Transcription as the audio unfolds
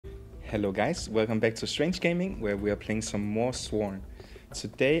Hello guys, welcome back to Strange Gaming, where we are playing some more Sworn.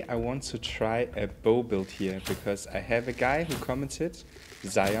 Today I want to try a bow build here, because I have a guy who commented,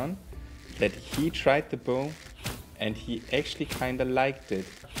 Zion, that he tried the bow and he actually kinda liked it,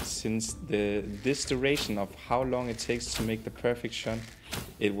 since this duration of how long it takes to make the perfect shot,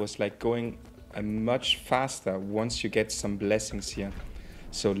 it was like going much faster once you get some blessings here.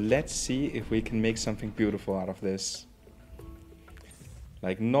 So let's see if we can make something beautiful out of this.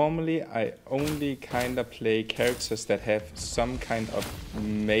 Like normally I only kinda play characters that have some kind of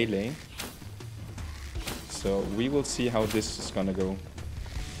melee. So we will see how this is gonna go.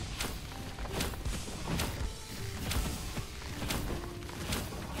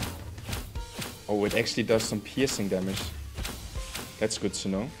 Oh, it actually does some piercing damage. That's good to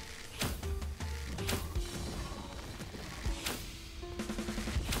know.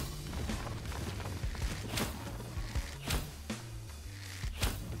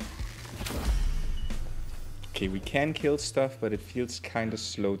 Okay, we can kill stuff, but it feels kind of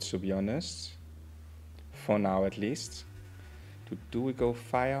slow, to be honest. For now, at least. Do we go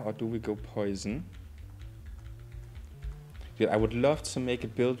fire or do we go poison? Yeah, I would love to make a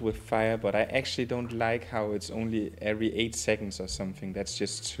build with fire, but I actually don't like how it's only every 8 seconds or something. That's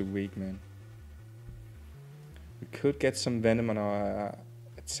just too weak, man. We could get some venom on our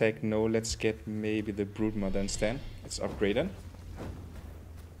attack. No, let's get maybe the Brood Mother instead. It's upgraded.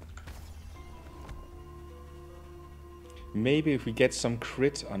 Maybe if we get some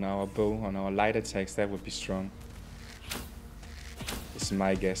crit on our bow, on our light attacks, that would be strong. It's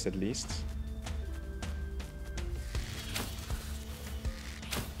my guess, at least.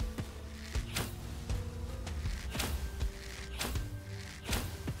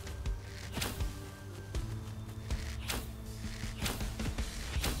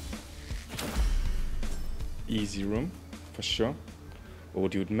 Easy room, for sure. Or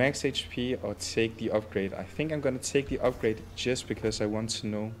dude, max HP or take the upgrade. I think I'm gonna take the upgrade just because I want to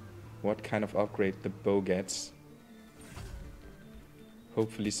know what kind of upgrade the bow gets.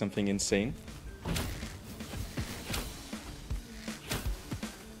 Hopefully something insane.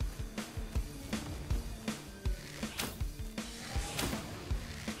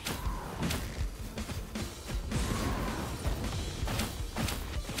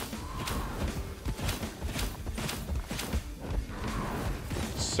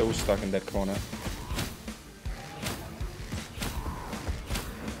 So stuck in that corner.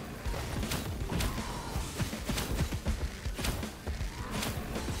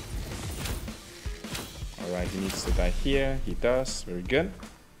 Alright, he needs to die here. He does. Very good.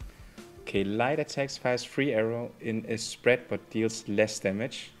 Okay, light attacks fires free arrow in a spread but deals less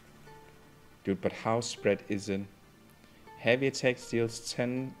damage. Dude, but how spread is it? Heavy attacks deals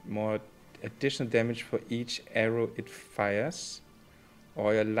 10 more additional damage for each arrow it fires.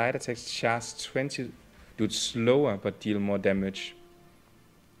 Or your light attacks charge 20, do it slower but deal more damage.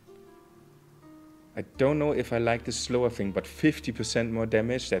 I don't know if I like the slower thing, but 50% more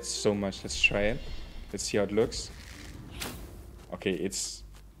damage, that's so much. Let's try it. Let's see how it looks. Okay, it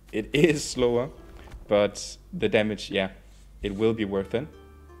is slower, but the damage, yeah, it will be worth it.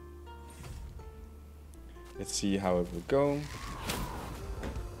 Let's see how it will go.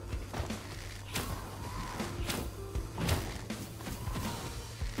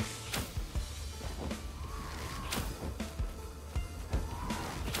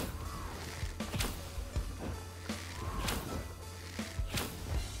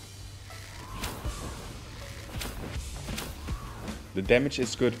 The damage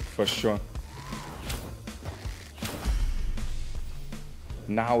is good, for sure.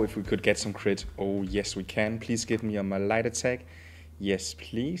 Now if we could get some crit. Oh, yes, we can. Please give me on my light attack. Yes,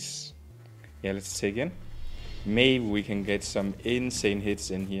 please. Yeah, let's take it. Maybe we can get some insane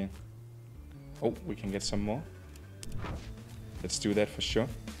hits in here. Oh, we can get some more. Let's do that for sure.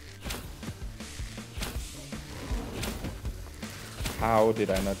 How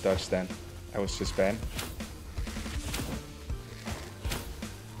did I not dodge that? That was just bad.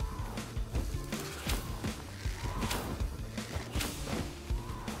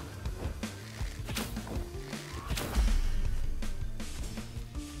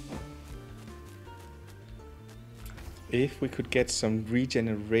 If we could get some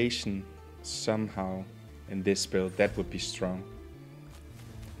regeneration somehow in this build, that would be strong.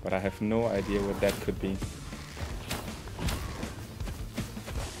 But I have no idea what that could be.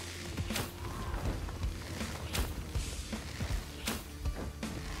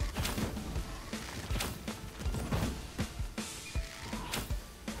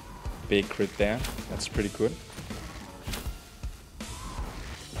 Big crit there, that's pretty good.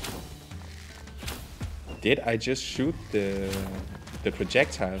 Did I just shoot the the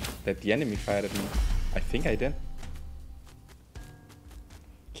projectile that the enemy fired at me. I think I did.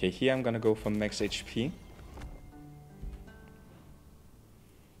 Okay, here I'm gonna go for max HP.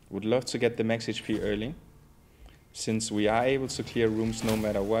 Would love to get the max HP early. Since we are able to clear rooms no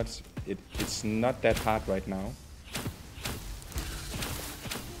matter what, it's not that hard right now.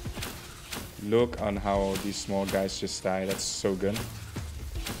 Look on how these small guys just die, that's so good.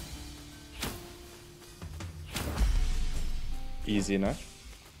 Easy enough.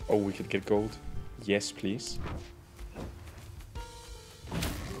 Oh, we could get gold. Yes, please.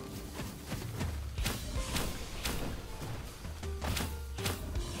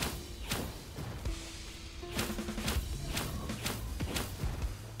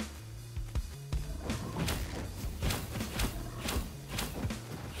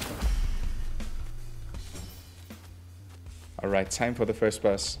 Alright, time for the first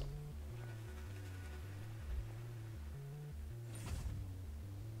boss.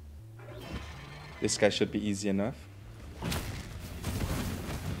 This guy should be easy enough.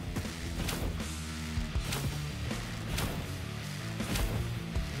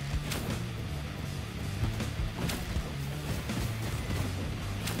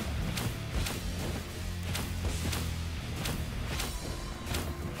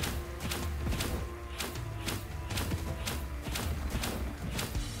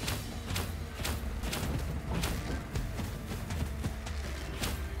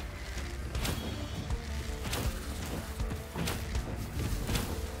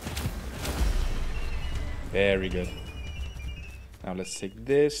 Very good. Now let's take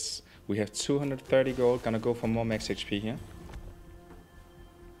this. We have 230 gold. Gonna go for more max HP here.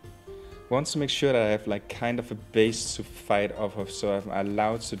 Want to make sure that I have like kind of a base to fight off of, so I'm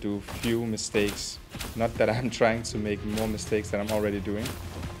allowed to do few mistakes. Not that I'm trying to make more mistakes than I'm already doing,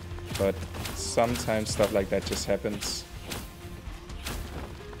 but sometimes stuff like that just happens.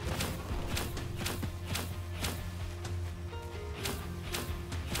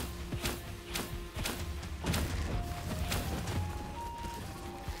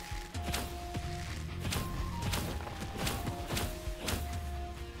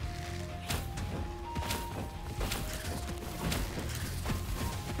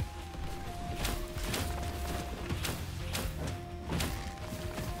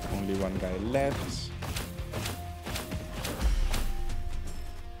 Only one guy left.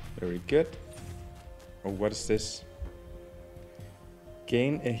 Very good. Oh, what is this?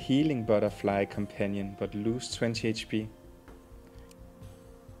 Gain a healing butterfly companion, but lose 20 HP.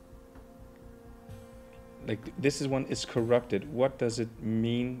 Like, this one is corrupted. What does it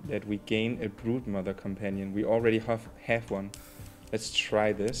mean that we gain a broodmother companion? We already have one. Let's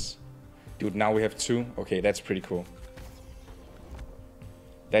try this. Dude, now we have two. Okay, that's pretty cool.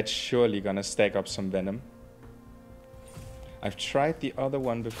 That's surely gonna stack up some venom. I've tried the other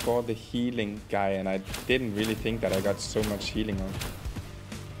one before, the healing guy, and I didn't really think that I got so much healing on.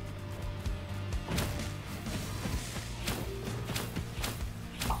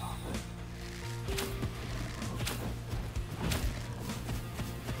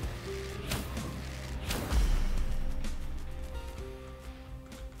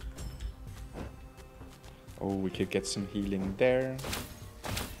 Oh, we could get some healing there.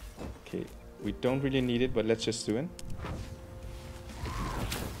 Okay, we don't really need it, but let's just do it.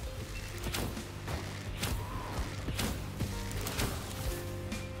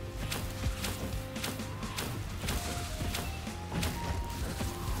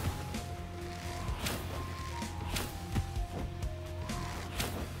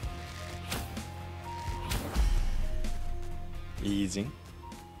 Easy.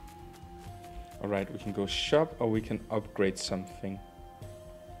 Alright, we can go shop or we can upgrade something.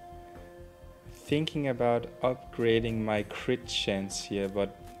 Thinking about upgrading my crit chance here,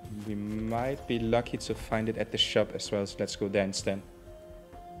 but we might be lucky to find it at the shop as well, so let's go there instead.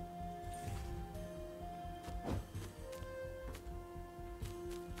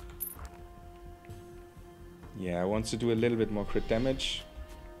 Yeah, I want to do a little bit more crit damage.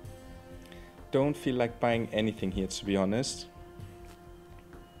 Don't feel like buying anything here, to be honest.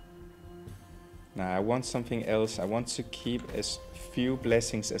 Nah, I want something else. I want to keep as few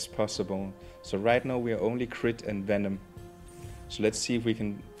blessings as possible. So right now we are only crit and venom. So let's see if we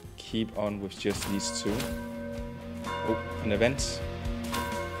can keep on with just these two. Oh, an event.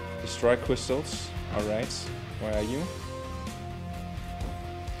 Destroy crystals. Alright, where are you?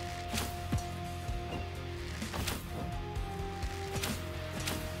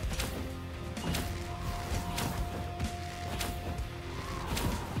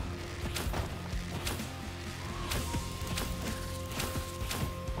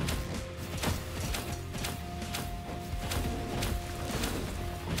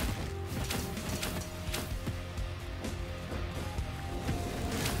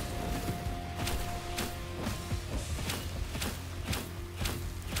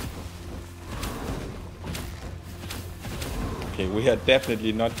 Okay, we are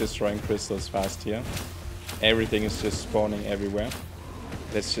definitely not destroying crystals fast here. Everything is just spawning everywhere.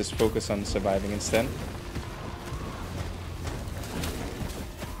 Let's just focus on surviving instead.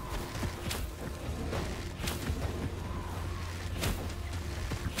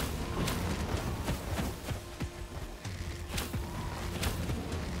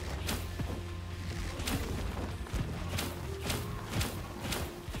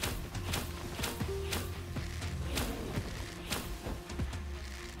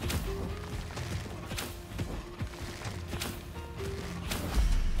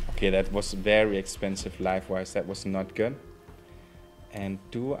 Okay, that was very expensive life-wise. That was not good. And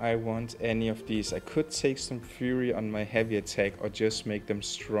do I want any of these? I could take some fury on my heavy attack or just make them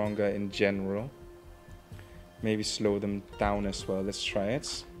stronger in general. Maybe slow them down as well. Let's try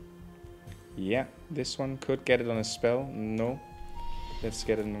it. Yeah, this one could get it on a spell. No. Let's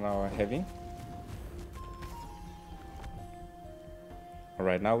get it on our heavy.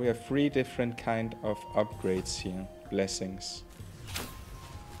 Alright, now we have 3 different kind of upgrades here. Blessings.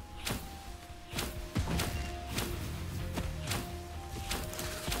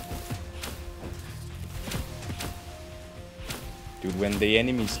 Dude, when the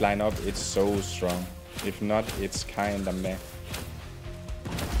enemies line up, it's so strong. If not, it's kinda meh.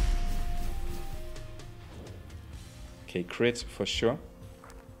 Okay, crit for sure.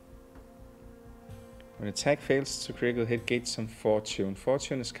 When attack fails to critical hit, gain some fortune.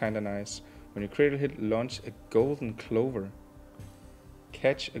 Fortune is kinda nice. When you critical hit, launch a golden clover.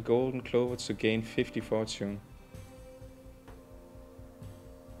 Catch a golden clover to gain 50 fortune.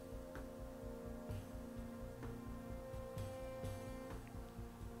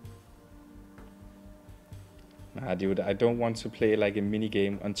 Nah, dude, I don't want to play like a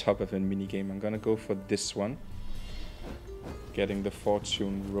minigame on top of a minigame. I'm gonna go for this one. Getting the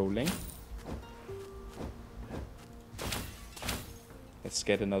fortune rolling. Let's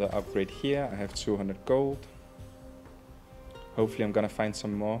get another upgrade here. I have 200 gold. Hopefully I'm gonna find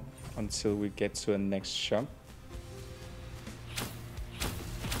some more until we get to the next shop.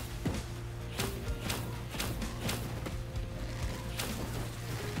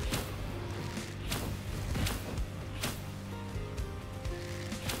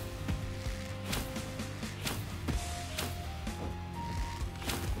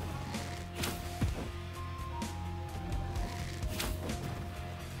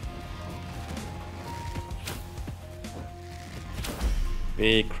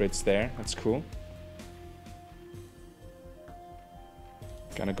 Big crits there, that's cool.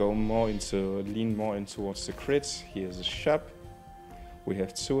 Gonna go lean more in towards the crits. Here's a shop. We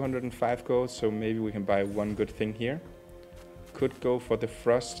have 205 gold, so maybe we can buy one good thing here. Could go for the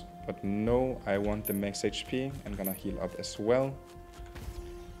frost, but no, I want the max HP. I'm gonna heal up as well.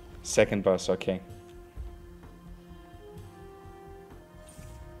 Second boss, okay.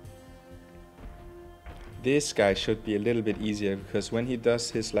 This guy should be a little bit easier, because when he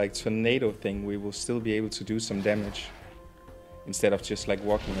does his like tornado thing, we will still be able to do some damage instead of just like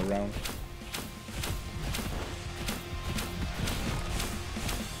walking around.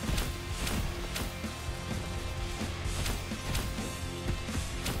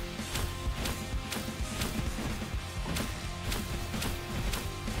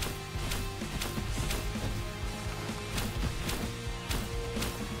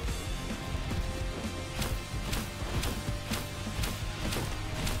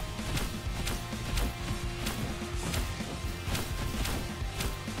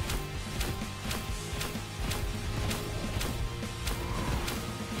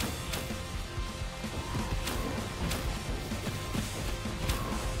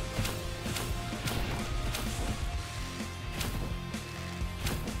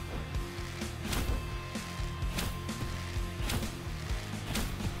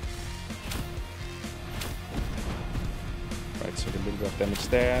 Took a little bit of damage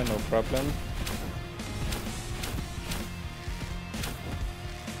there, no problem.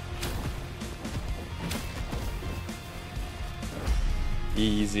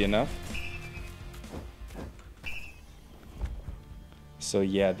 Easy enough. So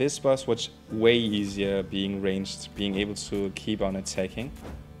yeah, this boss was way easier being ranged, being able to keep on attacking.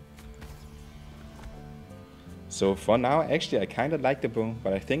 So for now, actually I kind of like the bow,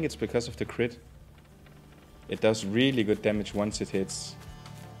 but I think it's because of the crit. It does really good damage once it hits.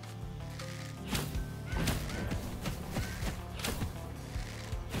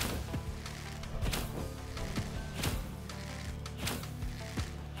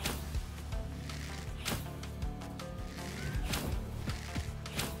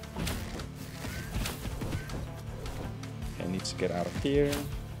 I need to get out of here.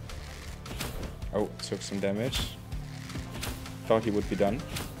 Oh, took some damage. thought he would be done.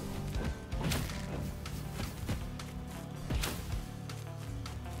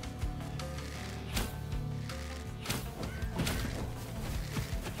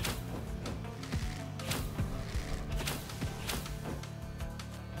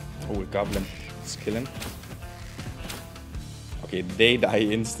 Oh, a goblin. Let's kill him. Okay, they die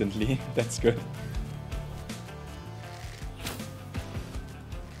instantly. That's good.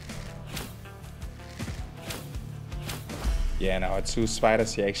 Yeah, now our 2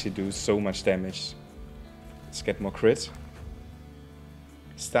 spiders here actually do so much damage. Let's get more crit.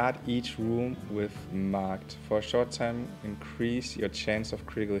 Start each room with marked. For a short time, increase your chance of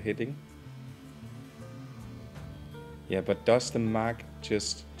critical hitting. Yeah, but does the mark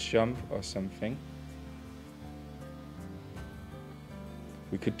just jump or something?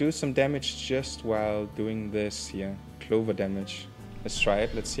 We could do some damage just while doing this here. Clover damage. Let's try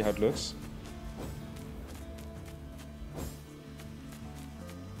it. Let's see how it looks.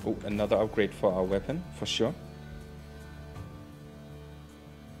 Oh, another upgrade for our weapon, for sure.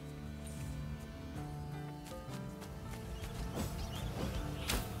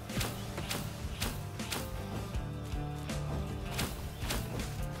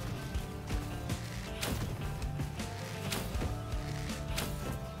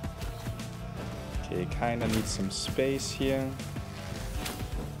 Okay, kinda need some space here.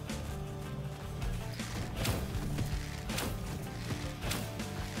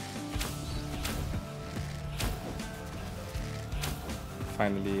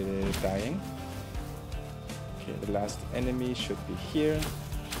 Finally dying. Okay, the last enemy should be here.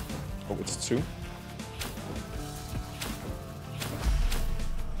 Oh, it's 2.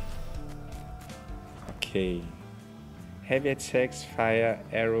 Okay. Heavy attacks fire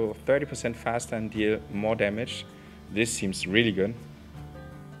arrow 30% faster and deal more damage. This seems really good.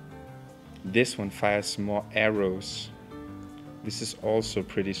 This one fires more arrows. This is also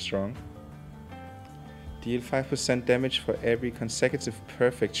pretty strong. Deal 5% damage for every consecutive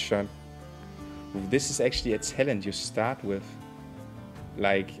perfect shot. Ooh, this is actually a talent you start with.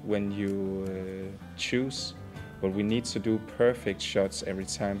 Like when you choose. But we need to do perfect shots every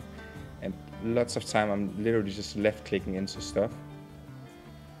time. And lots of time I'm literally just left clicking into stuff.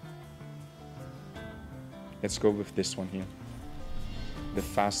 Let's go with this one here. The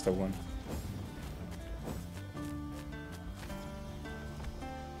faster one.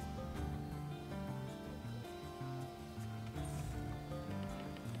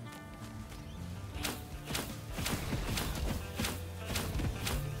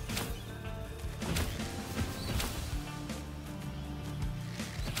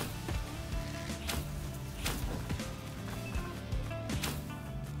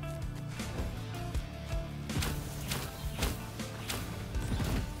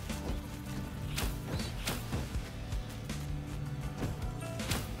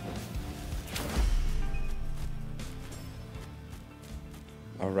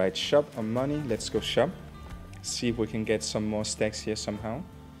 Alright, shop or money. Let's go shop. See if we can get some more stacks here somehow.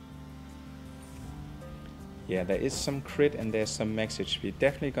 Yeah, there is some crit and there's some max HP.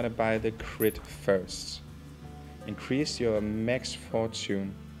 Definitely gonna buy the crit first. Increase your max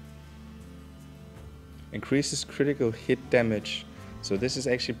fortune. Increases critical hit damage. So this is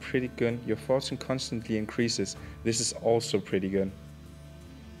actually pretty good. Your fortune constantly increases. This is also pretty good.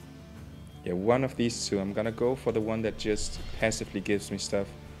 Yeah, one of these two. I'm gonna go for the one that just passively gives me stuff,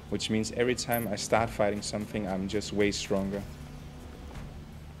 which means every time I start fighting something, I'm just way stronger.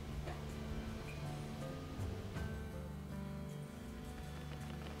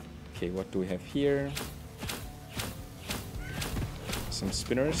 Okay, what do we have here? Some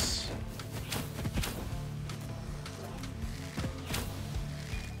spinners.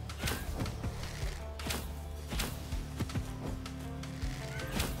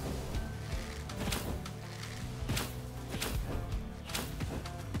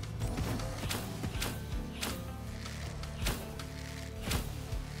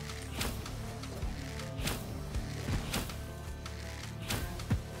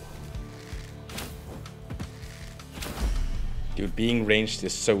 Dude, being ranged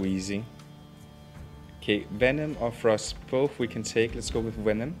is so easy. Okay, Venom or Frost, both we can take. Let's go with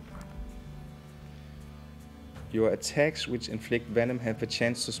Venom. Your attacks which inflict Venom have a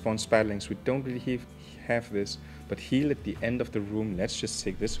chance to spawn spiderlings. We don't really have this, but heal at the end of the room. Let's just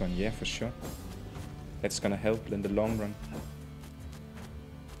take this one, yeah, for sure. That's gonna help in the long run.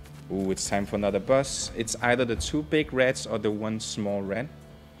 Ooh, it's time for another boss. It's either the 2 big rats or the 1 small rat.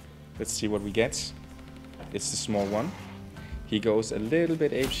 Let's see what we get. It's the small one. He goes a little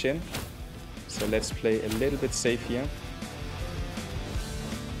bit apeshit, so let's play a little bit safe here.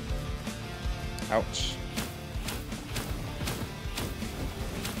 Ouch.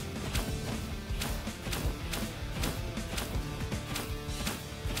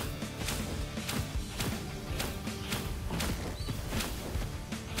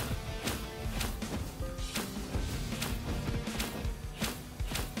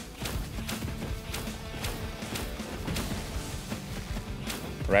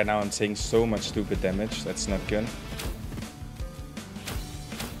 Right now I'm taking so much stupid damage, that's not good.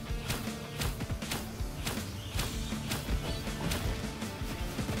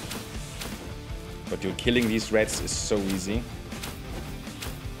 But dude, killing these rats is so easy.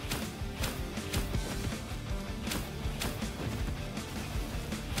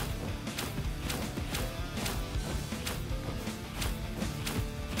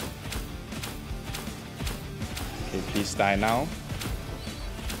 Okay, please die now.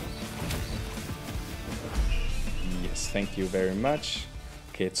 Yes, thank you very much.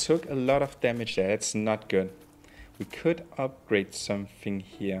 Okay, it took a lot of damage there, it's not good. We could upgrade something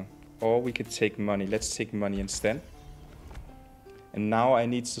here. Or we could take money. Let's take money instead. And now I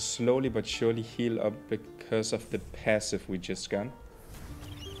need to slowly but surely heal up because of the passive we just got.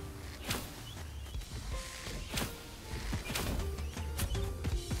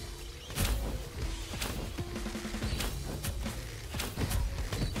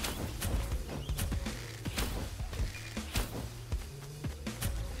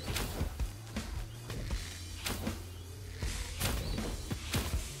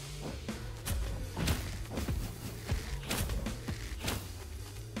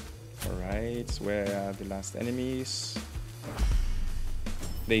 Where are the last enemies?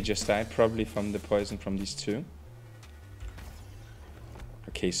 They just died, probably from the poison from these two.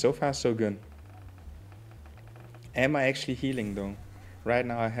 Okay, so far so good. Am I actually healing though? Right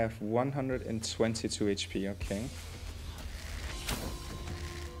now I have 122 HP, okay.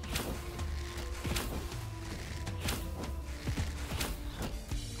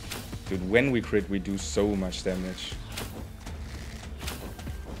 Dude, when we crit we do so much damage.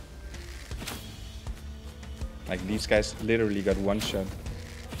 Like, these guys literally got one shot.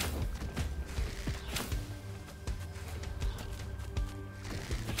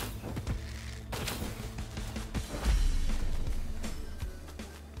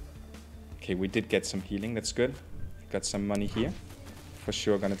 Okay, we did get some healing, that's good. Got some money here. For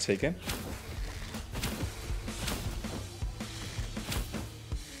sure gonna take it.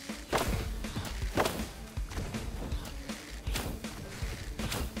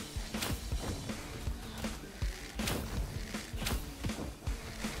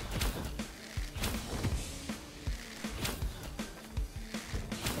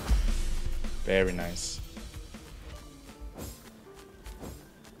 Very nice.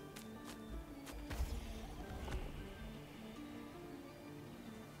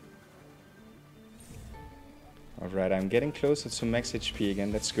 Alright, I'm getting closer to max HP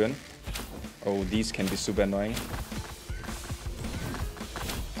again, that's good. Oh, these can be super annoying.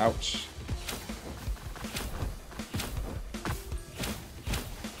 Ouch.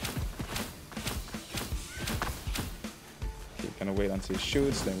 Okay, gonna wait until he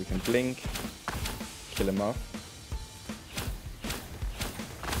shoots, then we can blink. Kill him off.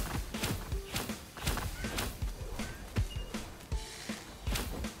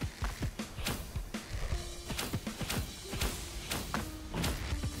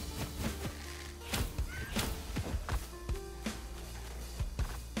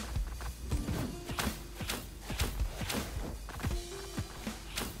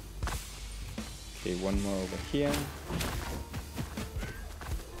 Okay, one more over here.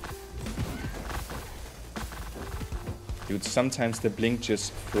 Dude, sometimes the blink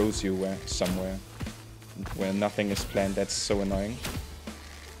just throws you somewhere where nothing is planned. That's so annoying.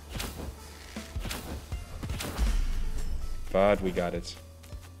 But we got it.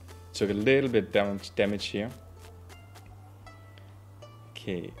 Took a little bit damage here.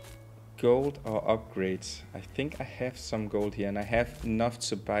 Okay, gold or upgrades? I think I have some gold here and I have enough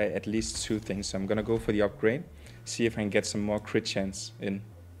to buy at least 2 things. So I'm gonna go for the upgrade. See if I can get some more crit chance in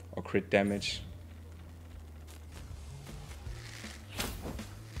or crit damage.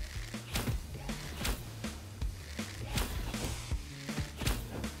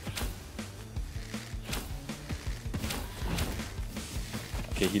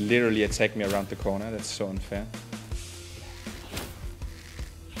 Okay, he literally attacked me around the corner. That's so unfair.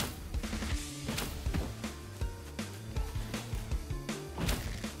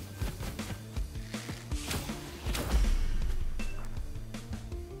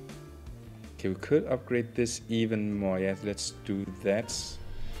 Okay, we could upgrade this even more. Yeah, let's do that.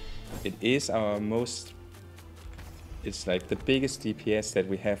 It is our most... It's like the biggest DPS that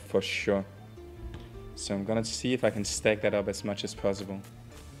we have for sure. So I'm gonna see if I can stack that up as much as possible.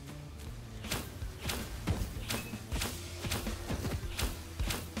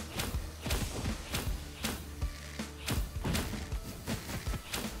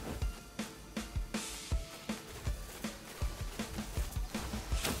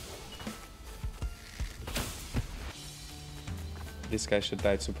 This guy should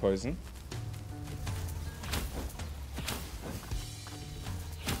die to poison.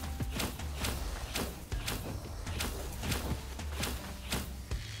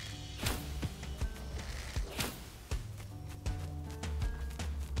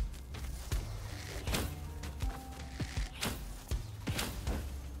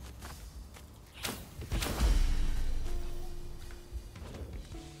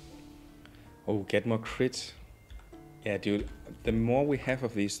 Oh, get more crit. Yeah, dude, the more we have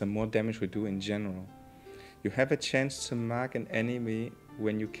of these, the more damage we do in general. You have a chance to mark an enemy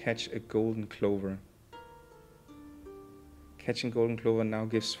when you catch a golden clover. Catching golden clover now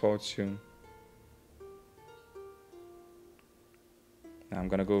gives fortune. Now I'm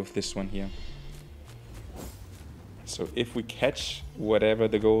gonna go with this one here. So if we catch whatever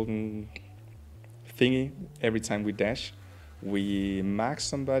the golden thingy every time we dash, we mark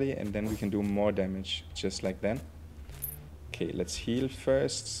somebody and then we can do more damage, just like that. Okay, let's heal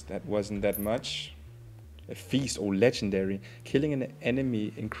first. That wasn't that much. A feast, oh, legendary. Killing an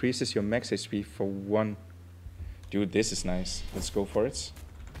enemy increases your max HP for 1. Dude, this is nice. Let's go for it.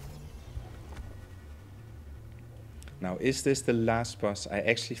 Now, is this the last boss? I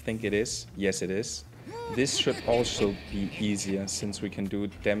actually think it is. Yes, it is. This should also be easier since we can do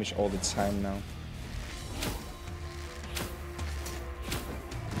damage all the time now.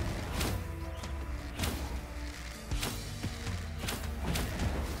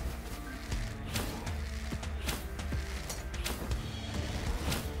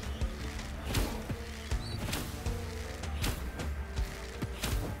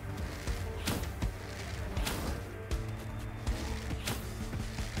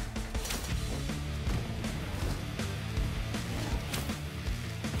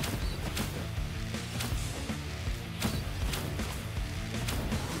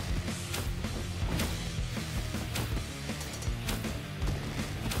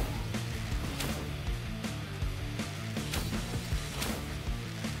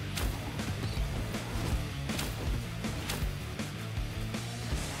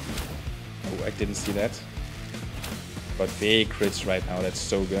 I didn't see that. But big crits right now, that's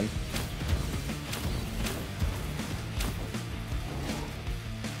so good.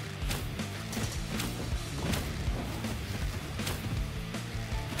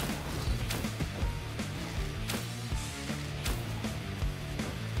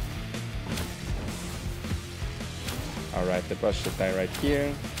 Alright, the boss should die right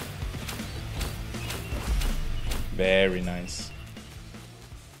here. Very nice.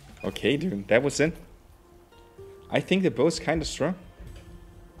 Okay, dude, that was it. I think the bow's kind of strong.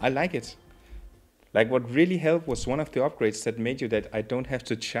 I like it. Like, what really helped was one of the upgrades that made you that I don't have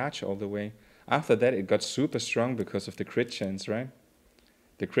to charge all the way. After that, it got super strong because of the crit chance, right?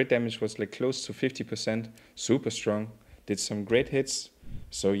 The crit damage was like close to 50%, super strong. Did some great hits.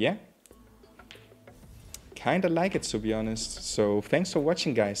 So yeah, kind of like it, to be honest. So thanks for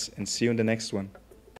watching, guys, and see you in the next one.